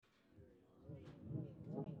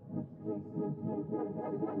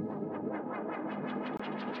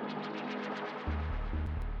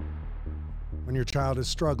When your child is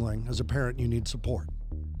struggling, as a parent, you need support.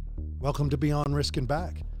 Welcome to Beyond Risk and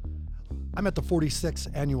Back. I'm at the 46th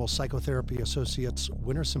Annual Psychotherapy Associates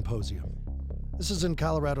Winter Symposium. This is in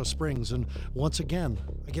Colorado Springs, and once again,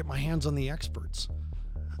 I get my hands on the experts.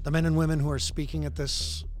 The men and women who are speaking at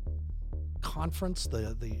this conference,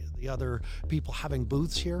 the other people having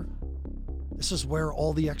booths here, this is where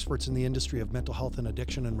all the experts in the industry of mental health and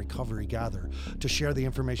addiction and recovery gather to share the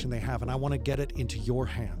information they have, and I want to get it into your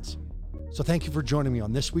hands. So thank you for joining me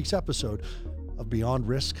on this week's episode of Beyond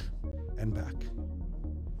Risk and Back.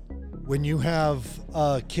 When you have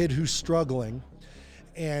a kid who's struggling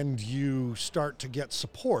and you start to get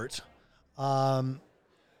support,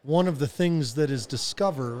 one of the things that is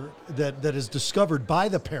discovered by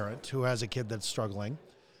the parent who has a kid that's struggling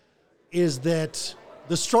is that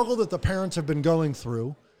the struggle that the parents have been going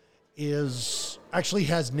through actually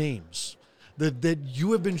has names. That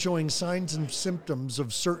you have been showing signs and symptoms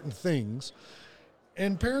of certain things,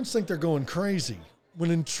 and parents think they're going crazy,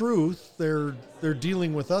 when in truth they're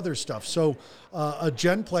dealing with other stuff. So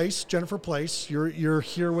Jennifer Place, you're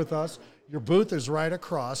here with us. Your booth is right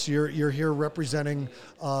across. You're here representing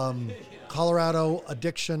Colorado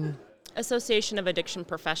Association of Addiction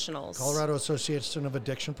Professionals. Colorado Association of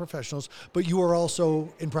Addiction Professionals, but you are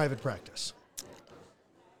also in private practice.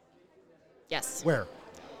 Yes. Where?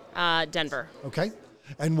 Denver. Okay.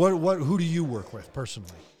 And who do you work with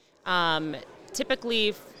personally?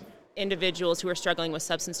 Typically individuals who are struggling with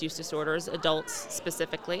substance use disorders, adults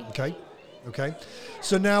specifically. Okay.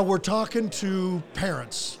 So now we're talking to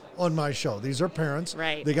parents on my show. These are parents.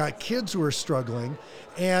 Right. They got kids who are struggling,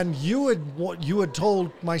 and you had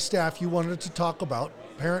told my staff you wanted to talk about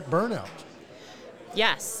parent burnout.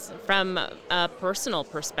 Yes, from a personal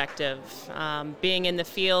perspective, being in the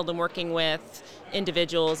field and working with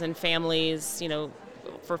individuals and families,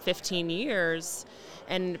 for 15 years,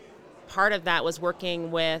 and part of that was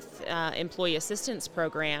working with employee assistance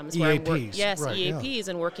programs. EAPs. EAPs,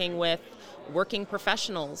 and working with working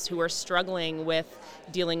professionals who are struggling with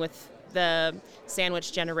dealing with the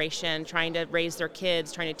sandwich generation, trying to raise their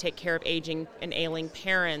kids, trying to take care of aging and ailing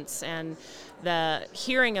parents, and the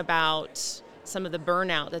hearing about some of the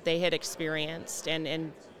burnout that they had experienced,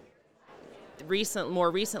 and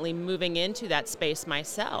more recently moving into that space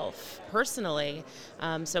myself personally.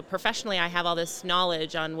 So professionally, I have all this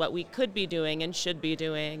knowledge on what we could be doing and should be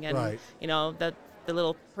doing, and right. The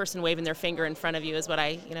little person waving their finger in front of you is what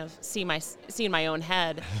I see in my own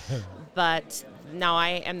head. But now I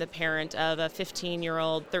am the parent of a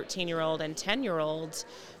 15-year-old, 13-year-old, and 10-year-old.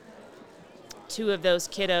 Two of those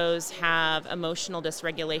kiddos have emotional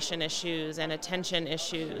dysregulation issues and attention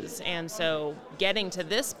issues, and so getting to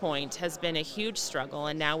this point has been a huge struggle,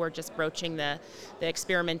 and now we're just broaching the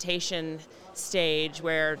experimentation stage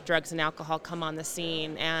where drugs and alcohol come on the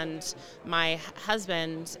scene. And my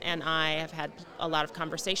husband and I have had a lot of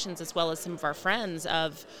conversations, as well as some of our friends,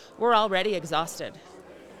 of we're already exhausted,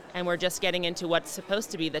 and we're just getting into what's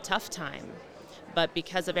supposed to be the tough time. But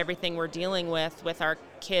because of everything we're dealing with our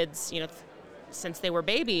kids, since they were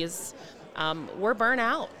babies, we're burnt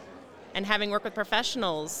out. And having worked with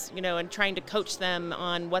professionals, and trying to coach them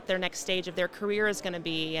on what their next stage of their career is going to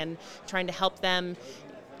be, and trying to help them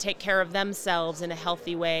take care of themselves in a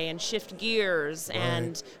healthy way and shift gears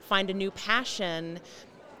and find a new passion.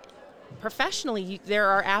 Professionally, there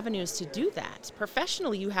are avenues to do that.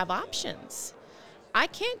 Professionally, you have options. I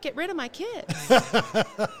can't get rid of my kids.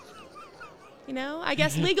 I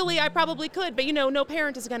guess legally I probably could, but no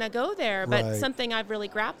parent is going to go there. But Right. Something I've really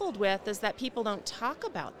grappled with is that people don't talk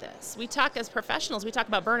about this. We talk as professionals, we talk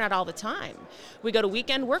about burnout all the time. We go to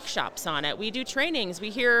weekend workshops on it. We do trainings. We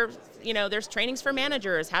hear, there's trainings for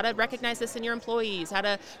managers, how to recognize this in your employees, how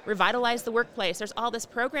to revitalize the workplace. There's all this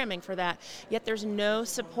programming for that. Yet there's no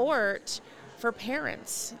support for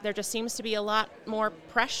parents. There just seems to be a lot more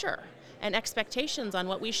pressure and expectations on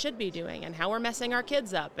what we should be doing and how we're messing our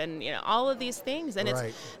kids up, and all of these things, and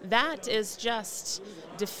Right. that is just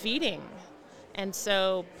defeating. And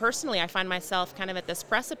so personally, I find myself kind of at this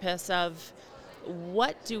precipice of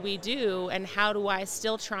what do we do, and how do I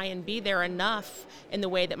still try and be there enough in the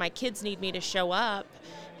way that my kids need me to show up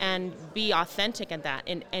and be authentic in that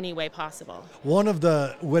in any way possible. One of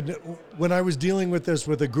the, when I was dealing with this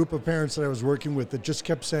with a group of parents that I was working with that just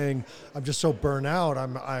kept saying, I'm just so burnt out,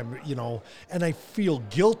 I'm and I feel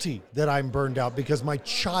guilty that I'm burned out because my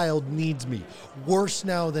child needs me worse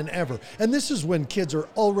now than ever. And this is when kids are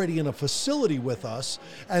already in a facility with us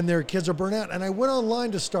and their kids are burnt out. And I went online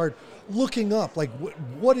to start looking up, like,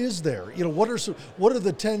 what is there? What are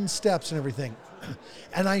the 10 steps and everything?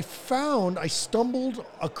 And I stumbled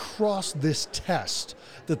across this test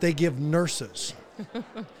that they give nurses.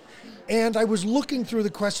 And I was looking through the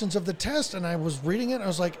questions of the test, and I was reading it, and I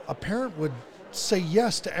was like, a parent would say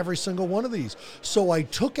yes to every single one of these. So I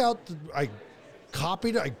took out, I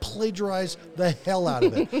copied it, I plagiarized the hell out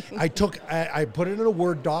of it. I put it in a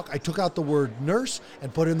Word doc, I took out the word nurse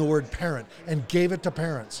and put in the word parent and gave it to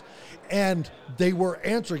parents. And they were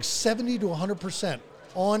answering 70 to 100%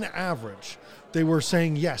 on average. They were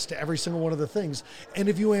saying yes to every single one of the things. And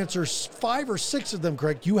if you answer 5 or 6 of them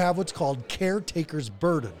correct, you have what's called caretaker's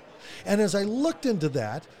burden. And as I looked into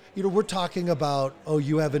that, we're talking about,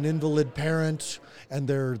 you have an invalid parent and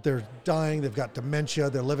they're dying, they've got dementia,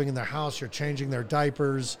 they're living in their house, you're changing their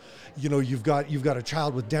diapers, you've got a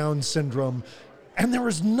child with Down syndrome. And there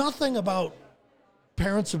was nothing about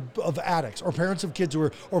parents of addicts or parents of kids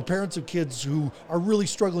or parents of kids who are really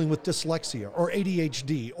struggling with dyslexia or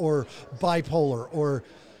ADHD or bipolar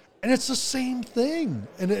and it's the same thing.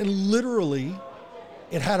 And literally,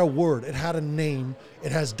 it had a word, it had a name,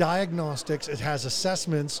 it has diagnostics, it has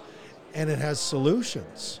assessments, and it has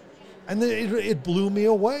solutions. And it blew me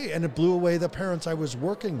away, and it blew away the parents I was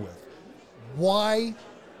working with. Why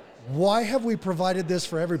have we provided this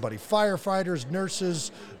for everybody? Firefighters,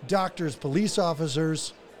 nurses, doctors, police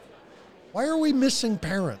officers. Why are we missing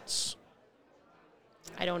parents?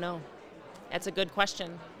 I don't know. That's a good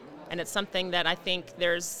question. And it's something that I think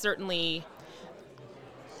there's certainly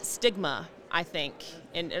stigma, I think,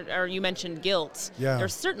 or you mentioned guilt. Yeah.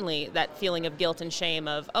 There's certainly that feeling of guilt and shame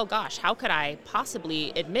of, oh gosh, how could I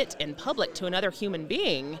possibly admit in public to another human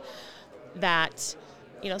being that,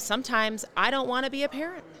 sometimes I don't want to be a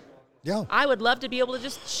parent. Yeah. I would love to be able to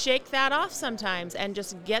just shake that off sometimes and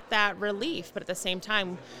just get that relief. But at the same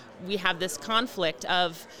time, we have this conflict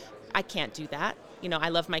of, I can't do that. I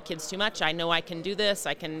love my kids too much. I know I can do this.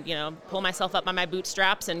 I can, pull myself up by my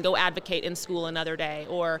bootstraps and go advocate in school another day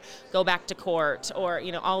or go back to court or,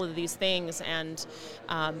 all of these things. And,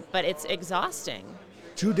 but it's exhausting.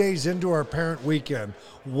 2 days into our parent weekend,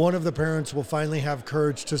 one of the parents will finally have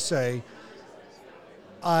courage to say,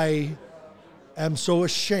 I am so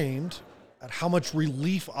ashamed at how much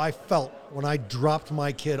relief I felt when I dropped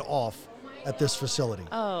my kid off at this facility.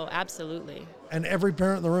 Oh, absolutely. And every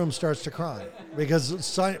parent in the room starts to cry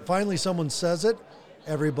because finally someone says it,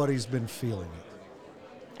 everybody's been feeling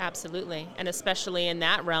it. Absolutely. And especially in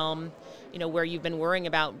that realm, where you've been worrying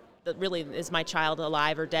about, really, is my child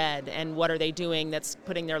alive or dead? And what are they doing that's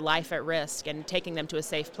putting their life at risk, and taking them to a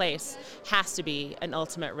safe place has to be an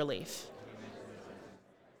ultimate relief.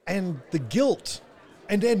 And the guilt,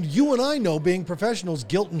 and you and I know, being professionals,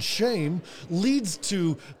 guilt and shame leads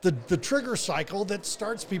to the trigger cycle that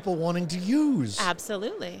starts people wanting to use.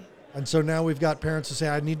 Absolutely. And so now we've got parents who say,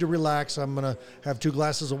 I need to relax. I'm going to have 2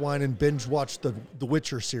 glasses of wine and binge watch the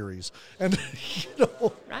Witcher series. And,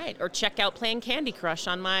 Right. Or check out playing Candy Crush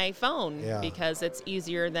on my phone because it's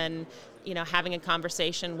easier than, having a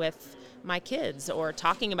conversation with my kids or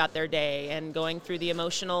talking about their day and going through the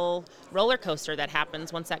emotional roller coaster that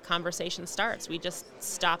happens once that conversation starts. We just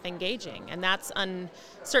stop engaging. And that's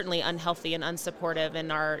certainly unhealthy and unsupportive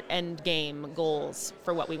in our end game goals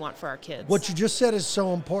for what we want for our kids. What you just said is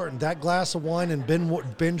so important. That glass of wine and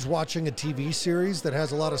binge watching a TV series that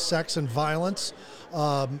has a lot of sex and violence,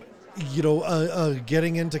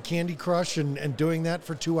 getting into Candy Crush and doing that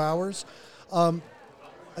for 2 hours.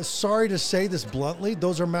 Sorry to say this bluntly,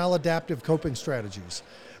 those are maladaptive coping strategies.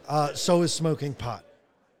 So is smoking pot.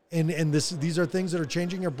 And these are things that are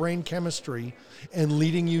changing your brain chemistry and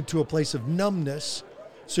leading you to a place of numbness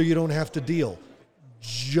so you don't have to deal,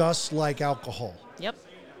 just like alcohol. Yep.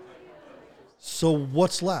 So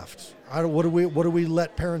what's left? What do we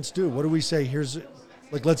let parents do? What do we say?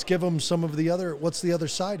 Let's give them some of what's the other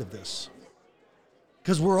side of this?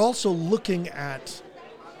 Because we're also looking at,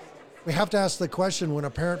 we have to ask the question when a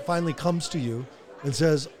parent finally comes to you and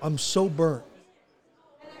says, I'm so burnt.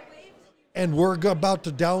 And we're about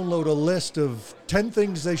to download a list of 10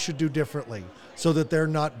 things they should do differently so that they're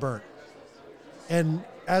not burnt. And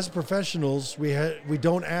as professionals, we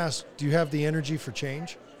don't ask, do you have the energy for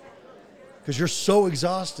change? Because you're so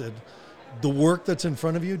exhausted. The work that's in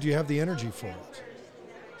front of you, do you have the energy for it?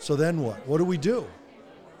 So then what? What do we do?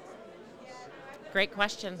 Great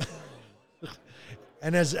question.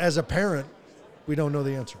 And as a parent, we don't know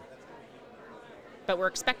the answer. But we're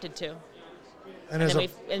expected to.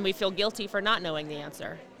 And we feel guilty for not knowing the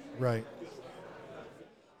answer. Right.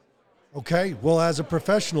 Okay, well, as a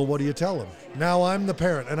professional, what do you tell them? Now I'm the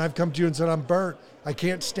parent, and I've come to you and said, I'm burnt. I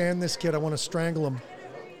can't stand this kid. I want to strangle him.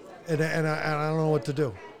 And I don't know what to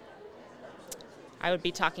do. I would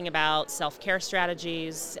be talking about self-care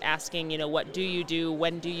strategies, asking, what do you do?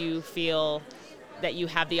 When do you feel that you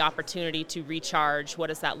have the opportunity to recharge? What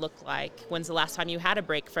does that look like? When's the last time you had a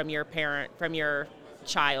break from your parent, from your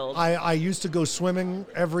child? I used to go swimming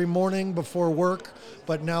every morning before work,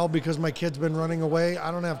 but now because my kid's been running away,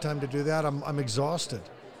 I don't have time to do that. I'm exhausted.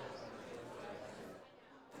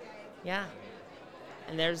 Yeah.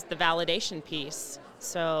 And there's the validation piece.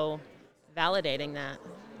 So validating that,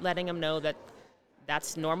 letting them know that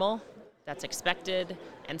that's normal, that's expected,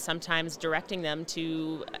 and sometimes directing them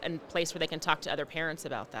to a place where they can talk to other parents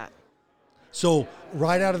about that. So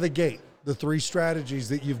right out of the gate, the 3 strategies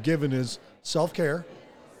that you've given is self-care,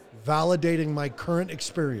 validating my current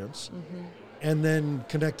experience, and then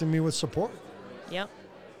connecting me with support. Yep.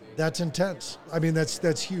 That's intense. I mean,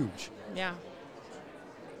 that's huge. Yeah.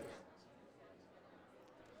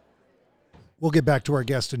 We'll get back to our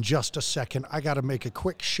guest in just a second. I got to make a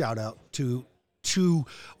quick shout out to 2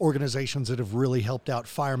 organizations that have really helped out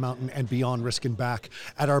Fire Mountain and Beyond Risk and Back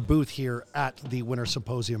at our booth here at the Winter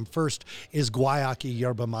Symposium. First is Guayaki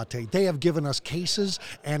Yerba Mate. They have given us cases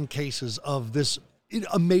and cases of this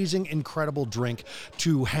amazing, incredible drink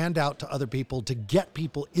to hand out to other people, to get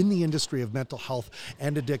people in the industry of mental health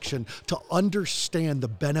and addiction to understand the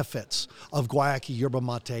benefits of Guayaki Yerba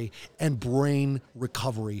Mate and brain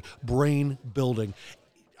recovery, brain building.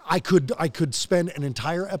 I could spend an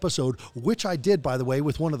entire episode, which I did, by the way,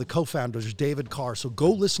 with one of the co-founders, David Carr. So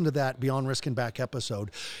go listen to that Beyond Risk and Back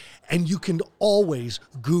episode. And you can always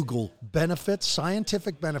Google benefits,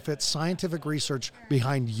 scientific research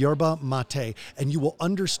behind yerba mate, and you will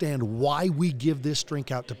understand why we give this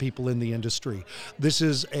drink out to people in the industry. This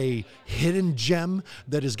is a hidden gem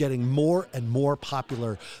that is getting more and more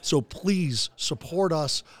popular. So please support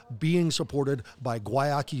us being supported by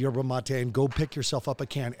Guayaki Yerba Mate, and go pick yourself up a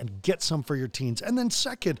can and get some for your teens. And then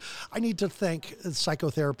second, I need to thank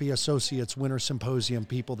Psychotherapy Associates Winter Symposium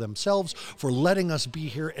people themselves for letting us be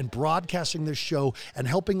here and broadcasting this show and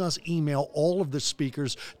helping us email all of the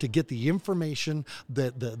speakers to get the information,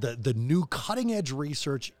 the new cutting edge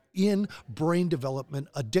research in brain development,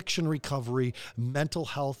 addiction recovery, mental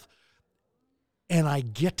health. And I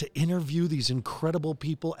get to interview these incredible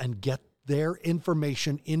people and get their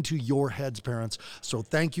information into your heads, parents. So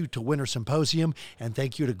thank you to Winter Symposium and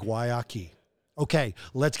thank you to Guayaki. Okay,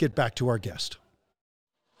 let's get back to our guest.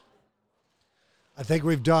 I think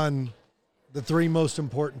we've done the 3 most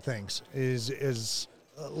important things is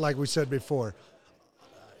like we said before,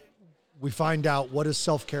 we find out what does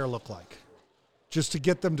self-care look like, just to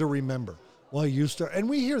get them to remember. Well, I used to, and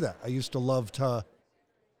we hear that. I used to love to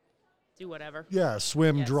Do whatever. yeah,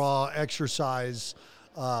 swim, Yes. draw, exercise,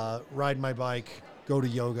 ride my bike, go to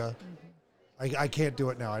yoga. I can't do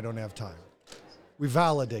it now. I don't have time. We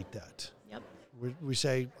validate that. Yep. We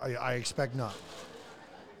say, I expect not.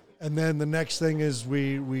 And then the next thing is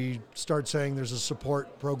we start saying there's a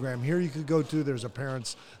support program here you could go to. There's a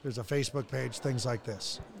Facebook page, things like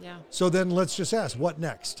this. Yeah. So then let's just ask, what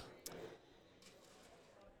next?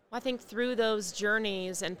 Well, I think through those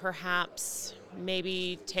journeys and perhaps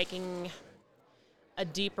maybe taking a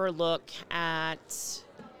deeper look at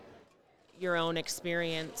your own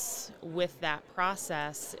experience with that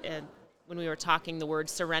process, when we were talking, the word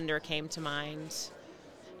surrender came to mind.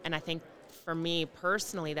 And I think for me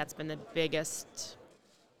personally, that's been the biggest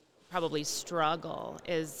probably struggle,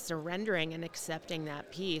 is surrendering and accepting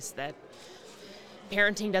that piece that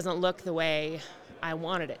parenting doesn't look the way I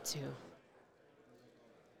wanted it to.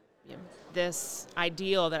 This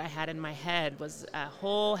ideal that I had in my head was a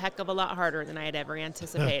whole heck of a lot harder than I had ever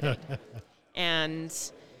anticipated. And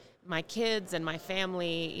my kids and my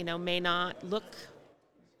family, may not look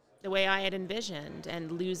the way I had envisioned,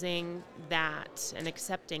 and losing that and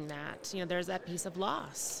accepting that, there's that piece of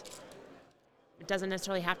loss. It doesn't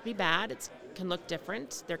necessarily have to be bad. It can look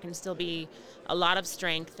different. There can still be a lot of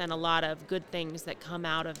strength and a lot of good things that come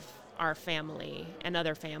out of our family and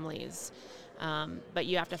other families. But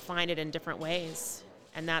you have to find it in different ways,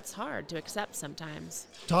 and that's hard to accept sometimes.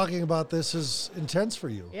 Talking about this is intense for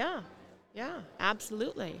you. Yeah,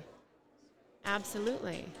 absolutely.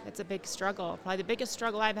 Absolutely. It's a big struggle. Probably the biggest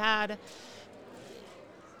struggle I've had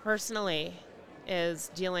personally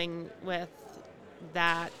is dealing with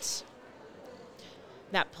that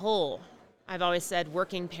pull. I've always said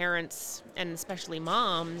working parents, and especially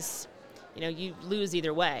moms, you lose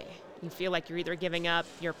either way. You feel like you're either giving up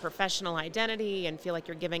your professional identity and feel like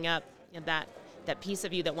you're giving up that piece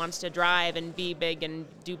of you that wants to drive and be big and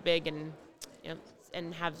do big and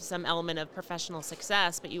and have some element of professional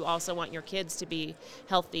success, but you also want your kids to be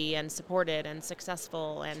healthy and supported and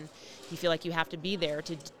successful, and you feel like you have to be there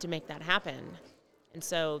to make that happen. And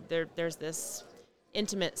so there's this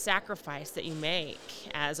intimate sacrifice that you make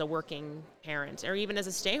as a working parent or even as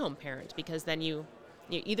a stay-home parent, because then you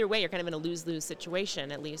either way, you're kind of in a lose-lose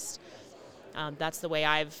situation. At least that's the way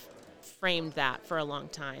I've framed that for a long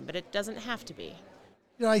time, but it doesn't have to be.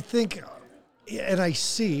 I think, and I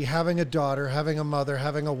see having a daughter, having a mother,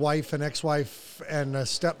 having a wife, an ex-wife, and a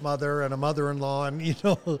stepmother, and a mother-in-law, and,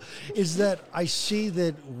 is that I see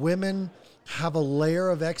that women have a layer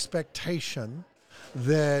of expectation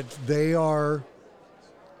that they are,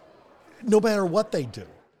 no matter what they do.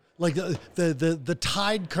 Like the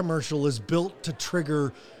Tide commercial is built to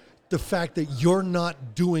trigger the fact that you're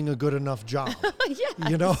not doing a good enough job. Yes.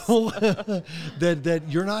 that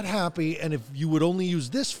you're not happy, and if you would only use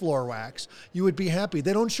this floor wax, you would be happy.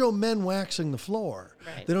 They don't show men waxing the floor.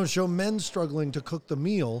 Right. They don't show men struggling to cook the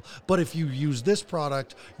meal, but if you use this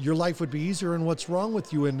product, your life would be easier, and what's wrong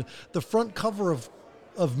with you? And the front cover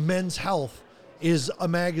of Men's Health is a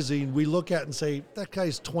magazine we look at and say, that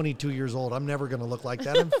guy's 22 years old. I'm never going to look like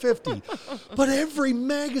that. I'm 50. But every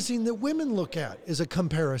magazine that women look at is a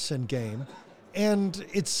comparison game. And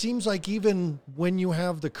it seems like even when you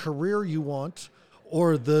have the career you want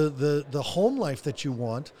or the home life that you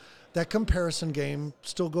want, that comparison game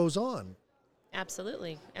still goes on.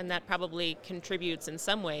 Absolutely. And that probably contributes in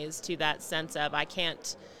some ways to that sense of I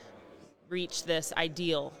can't reach this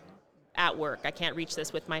ideal at work. I can't reach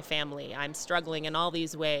this with my family. I'm struggling in all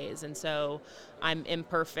these ways. And so I'm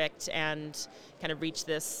imperfect and kind of reach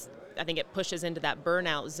this, I think it pushes into that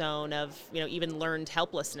burnout zone of, even learned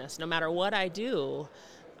helplessness. No matter what I do,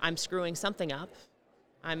 I'm screwing something up.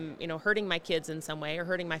 I'm, hurting my kids in some way or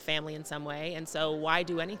hurting my family in some way. And so why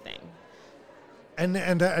do anything? And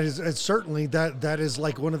that is certainly that is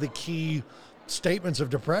like one of the key statements of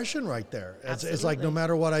depression right there. It's like, no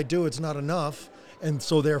matter what I do, it's not enough. And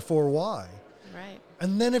so therefore, why? Right.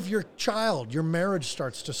 And then if your marriage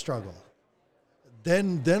starts to struggle,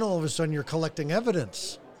 then all of a sudden you're collecting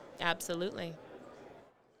evidence. Absolutely.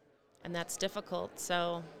 And that's difficult.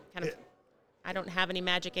 So I don't have any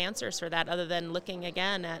magic answers for that other than looking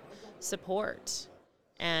again at support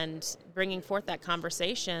and bringing forth that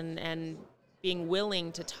conversation and being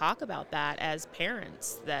willing to talk about that as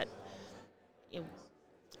parents, that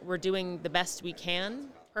we're doing the best we can,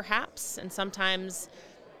 perhaps, and sometimes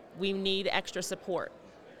we need extra support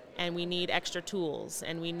and we need extra tools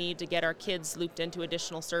and we need to get our kids looped into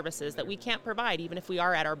additional services that we can't provide. Even if we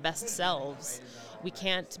are at our best selves, we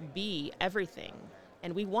can't be everything,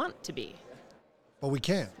 and we want to be. But we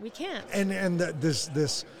can't. We can't. And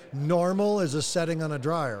this normal is a setting on a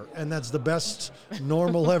dryer, and that's the best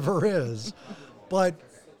normal ever is. But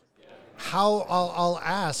how I'll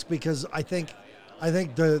ask, because I think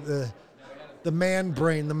the man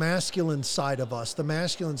brain, the masculine side of us, the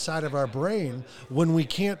masculine side of our brain, when we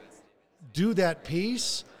can't do that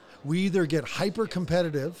piece, we either get hyper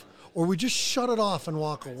competitive or we just shut it off and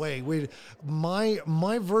walk away.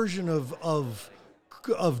 My version of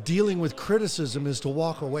dealing with criticism is to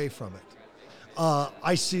walk away from it.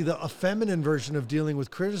 I see a feminine version of dealing with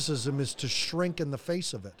criticism is to shrink in the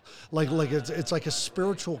face of it. Like it's like a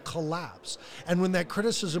spiritual collapse. And when that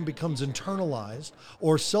criticism becomes internalized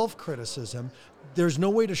or self-criticism, there's no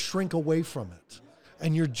way to shrink away from it.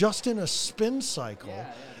 And you're just in a spin cycle.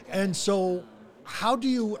 And so how do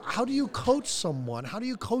you coach someone? How do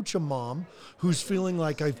you coach a mom who's feeling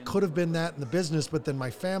like I could have been that in the business, but then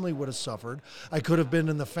my family would have suffered. I could have been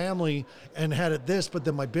in the family and had it this, but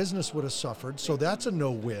then my business would have suffered. So that's a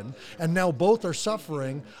no-win. And now both are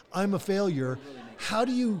suffering. I'm a failure. How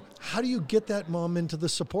do you get that mom into the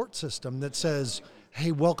support system that says,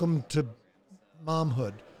 hey, welcome to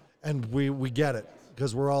momhood, and we get it,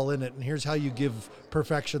 because we're all in it, and here's how you give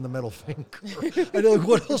perfection the middle finger. And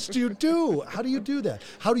what else do you do? How do you do that?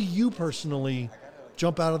 How do you personally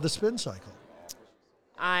jump out of the spin cycle?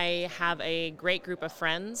 I have a great group of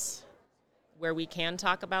friends where we can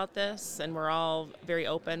talk about this, and we're all very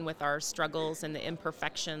open with our struggles and the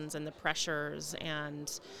imperfections and the pressures,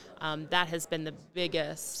 and that has been the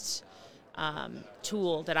biggest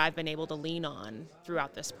tool that I've been able to lean on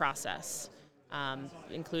throughout this process.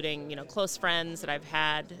 Including, close friends that I've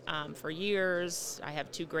had for years. I have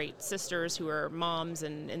two great sisters who are moms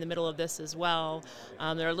and in the middle of this as well.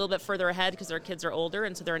 They're a little bit further ahead because their kids are older,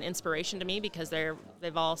 and so they're an inspiration to me because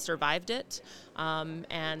they've all survived it. And,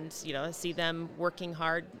 I see them working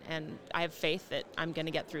hard, and I have faith that I'm going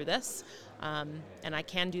to get through this. And I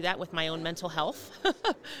can do that with my own mental health.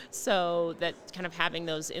 So that kind of having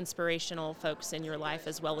those inspirational folks in your life,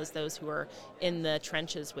 as well as those who are in the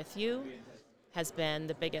trenches with you, has been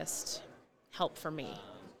the biggest help for me.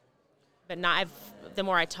 But the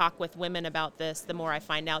more I talk with women about this, the more I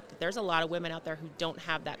find out that there's a lot of women out there who don't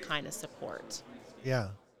have that kind of support. Yeah.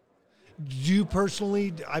 Do you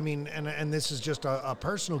personally, I mean, and this is just a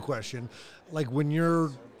personal question, like when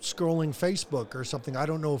you're scrolling Facebook or something, I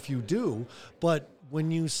don't know if you do, but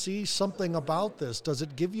when you see something about this, does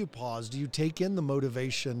it give you pause? Do you take in the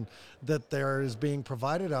motivation that there is being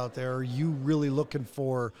provided out there? Are you really looking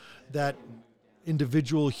for that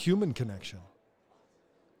individual human connection?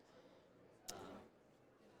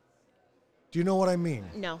 Do you know what I mean?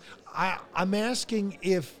 No. I'm asking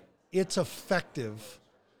if it's effective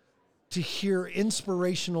to hear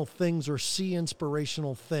inspirational things or see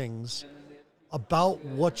inspirational things about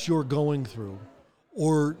what you're going through,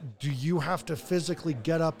 or do you have to physically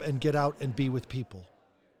get up and get out and be with people?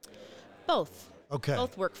 Both. Okay.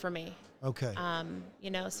 Both work for me. Okay.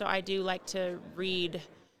 So I do like to read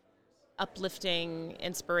uplifting,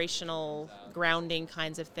 inspirational, grounding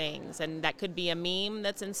kinds of things. And that could be a meme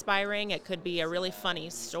that's inspiring. It could be a really funny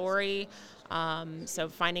story. So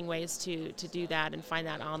finding ways to do that and find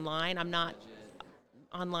that online. I'm not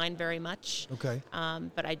online very much. Okay.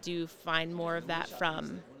 But I do find more of that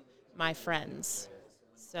from my friends.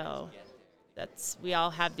 So we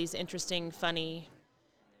all have these interesting, funny,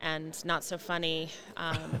 and not so funny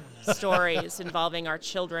stories involving our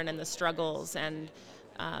children and the struggles, and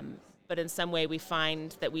but in some way we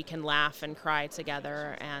find that we can laugh and cry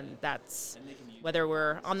together, and that's whether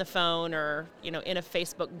we're on the phone or in a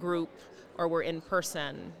Facebook group or we're in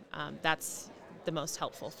person. That's the most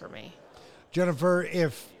helpful for me. Jennifer,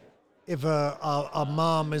 if a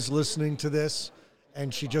mom is listening to this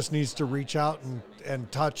and she just needs to reach out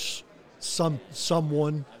and touch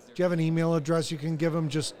someone, do you have an email address you can give them?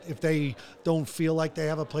 Just if they don't feel like they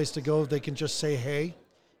have a place to go, they can just say hey?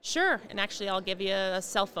 Sure, and actually I'll give you a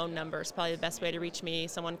cell phone number. It's probably the best way to reach me.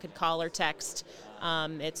 Someone could call or text.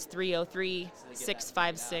 It's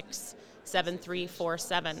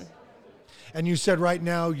 303-656-7347. And you said right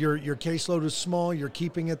now your caseload is small. You're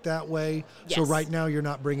keeping it that way. Yes. So right now you're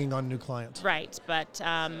not bringing on new clients. Right, but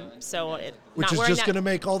Which is just going to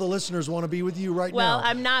make all the listeners want to be with you right now. Well,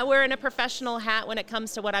 I'm not wearing a professional hat when it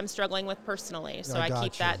comes to what I'm struggling with personally. So I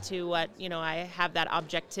keep that to what I have that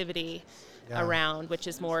objectivity around, which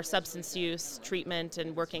is more substance use treatment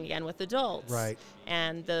and working again with adults. Right.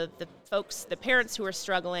 And the parents who are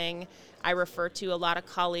struggling, I refer to a lot of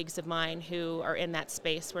colleagues of mine who are in that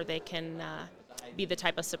space where they can be the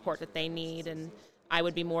type of support that they need, and I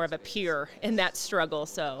would be more of a peer in that struggle.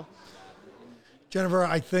 So, Jennifer,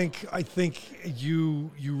 I think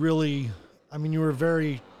you really, you were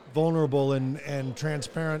very vulnerable and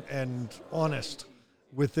transparent and honest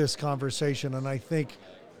with this conversation, and I think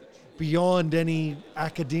beyond any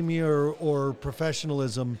academia or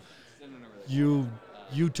professionalism, you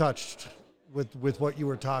touched with what you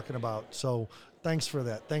were talking about. So thanks for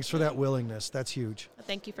that. Thanks for that willingness. That's huge.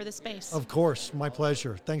 Thank you for the space. Of course. My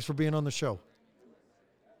pleasure. Thanks for being on the show.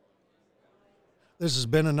 This has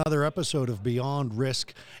been another episode of Beyond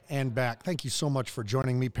Risk and Back. Thank you so much for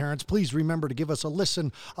joining me, parents. Please remember to give us a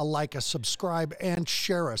listen, a like, a subscribe, and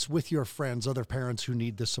share us with your friends, other parents who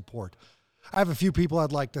need the support. I have a few people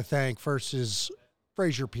I'd like to thank. First is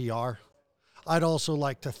Fraser PR. I'd also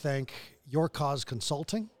like to thank Your Cause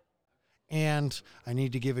Consulting. And I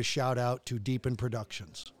need to give a shout out to Deepen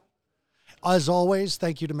Productions. As always,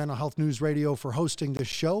 thank you to Mental Health News Radio for hosting this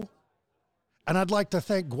show. And I'd like to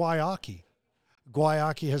thank Guayaki.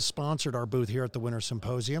 Guayaki has sponsored our booth here at the Winter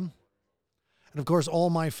Symposium. And of course, all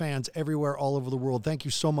my fans everywhere, all over the world, thank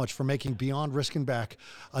you so much for making Beyond Risk and Back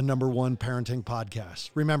a #1 parenting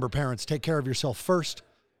podcast. Remember, parents, take care of yourself first,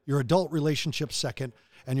 your adult relationships second,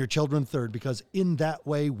 and your children third, because in that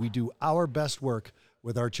way, we do our best work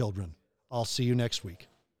with our children. I'll see you next week.